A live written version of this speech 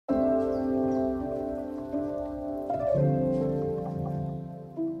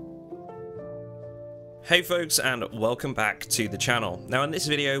Hey folks, and welcome back to the channel. Now in this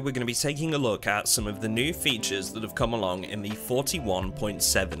video we're going to be taking a look at some of the new features that have come along in the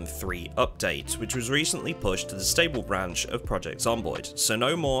 41.73 update, which was recently pushed to the stable branch of Project Zomboid, so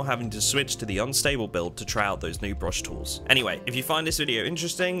no more having to switch to the unstable build to try out those new brush tools. Anyway, if you find this video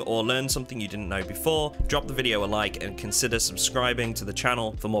interesting or learned something you didn't know before, drop the video a like and consider subscribing to the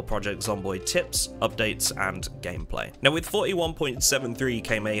channel for more Project Zomboid tips, updates and gameplay. Now with 41.73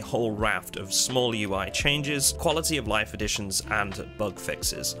 came a whole raft of small UI changes, quality of life additions, and bug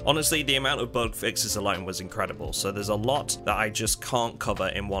fixes. Honestly, the amount of bug fixes alone was incredible, so there's a lot that I just can't cover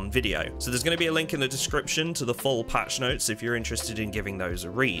in one video. So there's going to be a link in the description to the full patch notes if you're interested in giving those a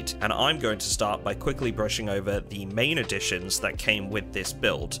read, and I'm going to start by quickly brushing over the main additions that came with this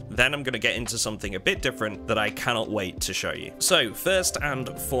build. Then I'm going to get into something a bit different that I cannot wait to show you. So first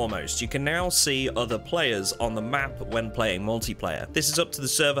and foremost, you can now see other players on the map when playing multiplayer. This is up to the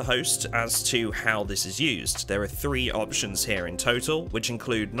server host as to how this is used. There are 3 options here in total, which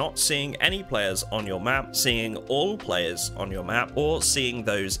include not seeing any players on your map, seeing all players on your map, or seeing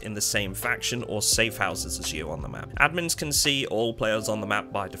those in the same faction or safe houses as you on the map. Admins can see all players on the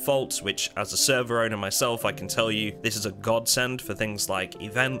map by default, which as a server owner myself I can tell you this is a godsend for things like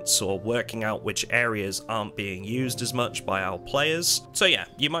events or working out which areas aren't being used as much by our players. So yeah,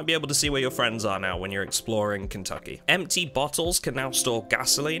 you might be able to see where your friends are now when you're exploring Kentucky. Empty bottles can now store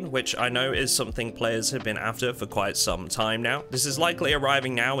gasoline, which I know is something players have been after for quite some time now. This is likely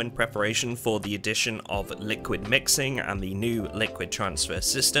arriving now in preparation for the addition of liquid mixing and the new liquid transfer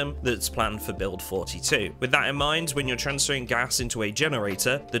system that's planned for build 42. With that in mind, when you're transferring gas into a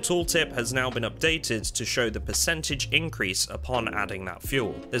generator, the tooltip has now been updated to show the percentage increase upon adding that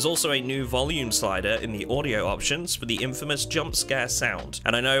fuel. There's also a new volume slider in the audio options for the infamous jump scare sound,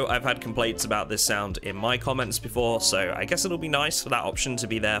 and I know I've had complaints about this sound in my comments before, so I guess it'll be nice for that option to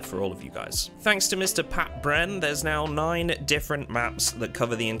be there for all of you guys. Thanks to Mr. Pat Bren, there's now 9 different maps that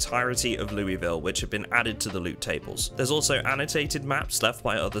cover the entirety of Louisville, which have been added to the loot tables. There's also annotated maps left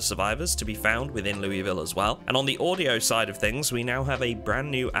by other survivors to be found within Louisville as well. And on the audio side of things, we now have a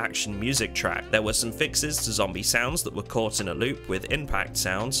brand new action music track. There were some fixes to zombie sounds that were caught in a loop with impact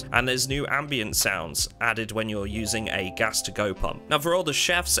sounds, and there's new ambient sounds added when you're using a gas to go pump. Now for all the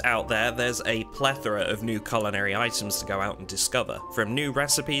chefs out there, there's a plethora of new culinary items to go out and discover, from new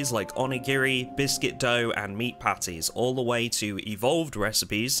recipes like onigiri, biscuit dough and meat patties, all the way to evolved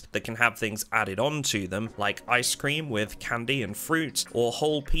recipes that can have things added onto them like ice cream with candy and fruit, or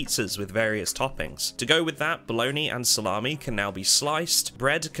whole pizzas with various toppings. To go with that, bologna and salami can now be sliced,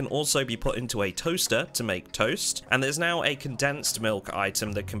 bread can also be put into a toaster to make toast, and there's now a condensed milk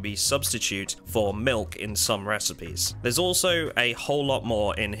item that can be substitute for milk in some recipes. There's also a whole lot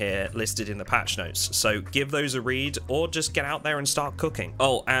more in here listed in the patch notes, so give those a read or just get out there and start cooking.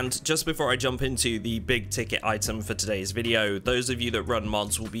 Oh, and just before I jump into the big ticket item for today's video, those of you that run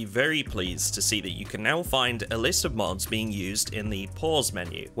mods will be very pleased to see that you can now find a list of mods being used in the pause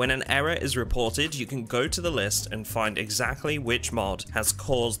menu. When an error is reported, you can go to the list and find exactly which mod has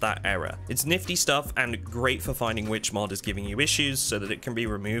caused that error. It's nifty stuff and great for finding which mod is giving you issues so that it can be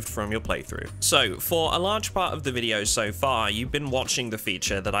removed from your playthrough. So for a large part of the video so far, you've been watching the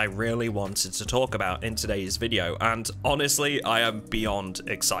feature that I really wanted to talk about in today's video, and honestly I am beyond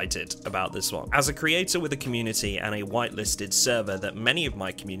excited about this one. As a creator with a community and a whitelisted server that many of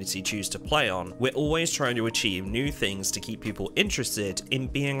my community choose to play on, we're always trying to achieve new things to keep people interested in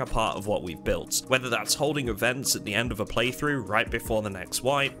being a part of what we've built. Whether that's holding events at the end of a playthrough right before the next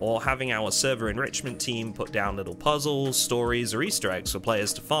wipe, or having our server enrichment team put down little puzzles, stories, or Easter eggs for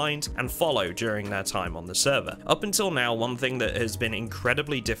players to find and follow during their time on the server. Up until now, one thing that has been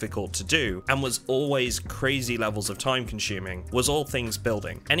incredibly difficult to do, and was always crazy levels of time consuming, was all things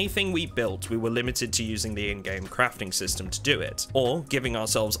building. Anything we built, we were limited to using the in-game crafting system to do it, or giving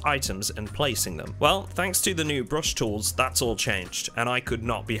ourselves items and placing them. Well, thanks to the new brush tools, that's all changed, and I could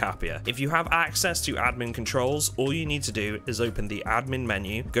not be happier. If you have access to admin controls, all you need to do is open the admin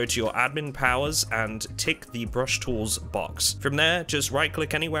menu, go to your admin powers, and tick the brush tools box. From there, just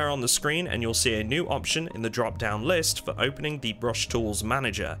right-click anywhere on the screen and you'll see a new option in the drop-down list for opening the brush tools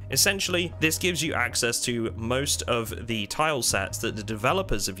manager. Essentially, this gives you access to most of the tile sets that the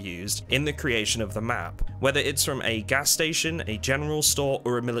developers have used in the creation of the map. Whether it's from a gas station, a general store,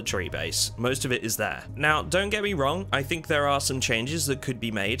 or a military base, most of it is there. Now, don't get me wrong, I think there are some changes that could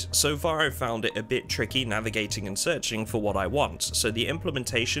be made. So far I've found it a bit tricky navigating and searching for what I want, so the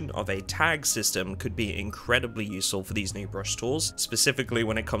implementation of a tag system could be incredibly useful for these new brush tools, specifically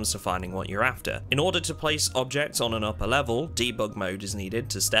when it comes to finding what you're after. In order to place objects on an upper level, debug mode is needed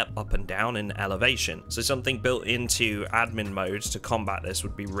to step up and down in elevation, so something built into admin mode to combat this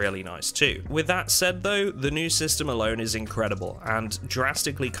would be really nice too. too. With that said though, the new system alone is incredible and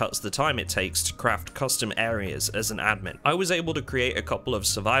drastically cuts the time it takes to craft custom areas as an admin. I was able to create a couple of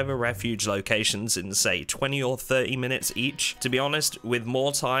survivor refuge locations in say 20 or 30 minutes each. To be honest, with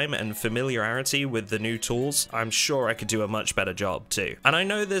more time and familiarity with the new tools, I'm sure I could do a much better job too. And I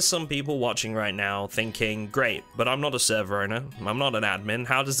know there's some people watching right now thinking, great, but I'm not a server owner, I'm not an admin,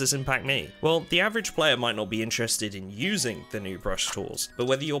 how does this impact me? Well, the average player might not be interested in using the new brush tools, but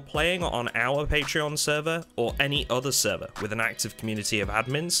whether you're playing on our Patreon server or any other server with an active community of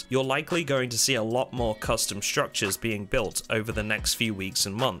admins, you're likely going to see a lot more custom structures being built over the next few weeks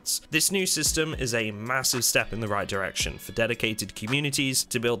and months. This new system is a massive step in the right direction for dedicated communities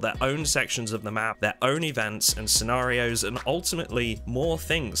to build their own sections of the map, their own events and scenarios, and ultimately more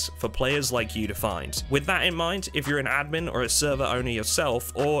things for players like you to find. With that in mind, if you're an admin or a server owner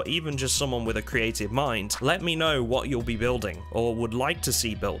yourself, or even just someone with a creative mind, let me know what you'll be building or would like to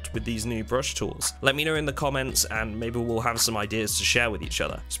see built with these new brush tools. Let me know in the comments and maybe we'll have some ideas to share with each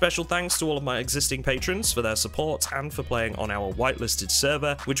other. Special thanks to all of my existing patrons for their support and for playing on our whitelisted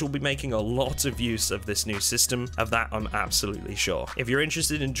server, which will be making a lot of use of this new system. Of that I'm absolutely sure. If you're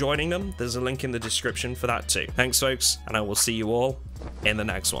interested in joining them, there's a link in the description for that too. Thanks folks, and I will see you all in the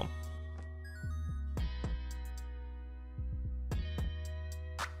next one.